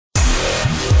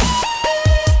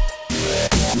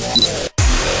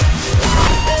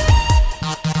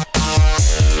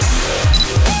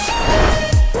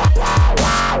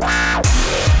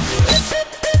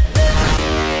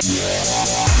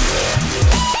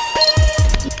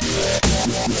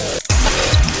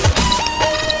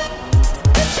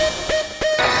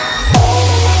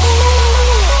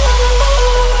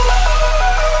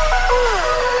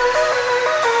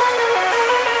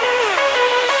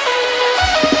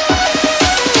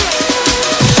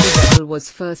was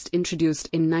first introduced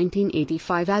in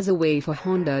 1985 as a way for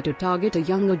Honda to target a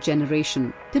younger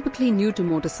generation, typically new to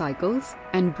motorcycles,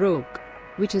 and broke.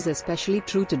 Which is especially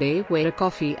true today, where a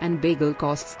coffee and bagel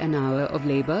costs an hour of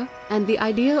labor, and the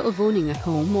idea of owning a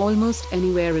home almost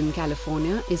anywhere in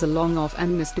California is a long-off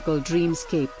and mystical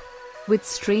dreamscape. With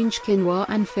strange quinoa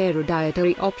and faro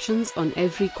dietary options on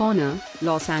every corner,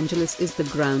 Los Angeles is the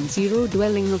ground zero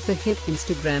dwelling of the hip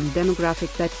Instagram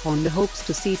demographic that Honda hopes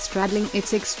to see straddling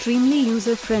its extremely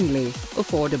user-friendly,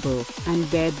 affordable, and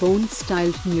bare-bones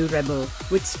styled new Rebel,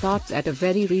 which starts at a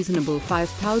very reasonable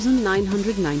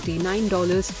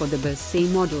 $5,999 for the Base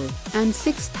model, and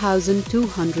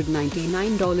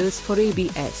 $6,299 for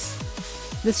ABS.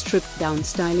 The stripped-down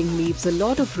styling leaves a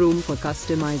lot of room for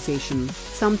customization,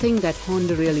 something that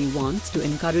Honda really wants to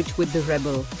encourage with the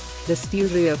Rebel. The steel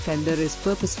rear fender is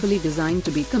purposefully designed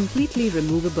to be completely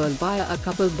removable via a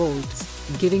couple bolts,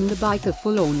 giving the bike a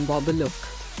full-on bobber look.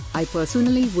 I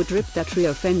personally would rip that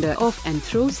rear fender off and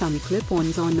throw some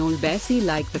clip-ons on old Bessie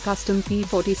like the custom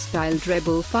P40-styled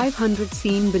Rebel 500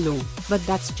 seen below, but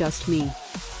that's just me.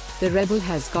 The Rebel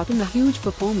has gotten a huge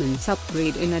performance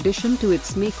upgrade in addition to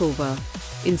its makeover.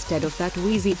 Instead of that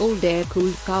wheezy old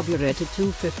air-cooled carbureted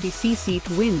 250cc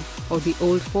twin, or the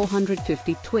old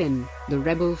 450 twin, the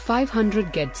Rebel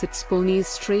 500 gets its ponies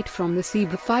straight from the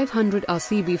CB500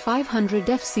 RCB500F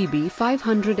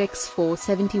CB500X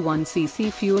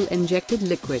 471cc fuel-injected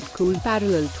liquid-cooled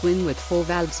parallel twin with 4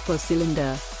 valves per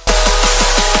cylinder.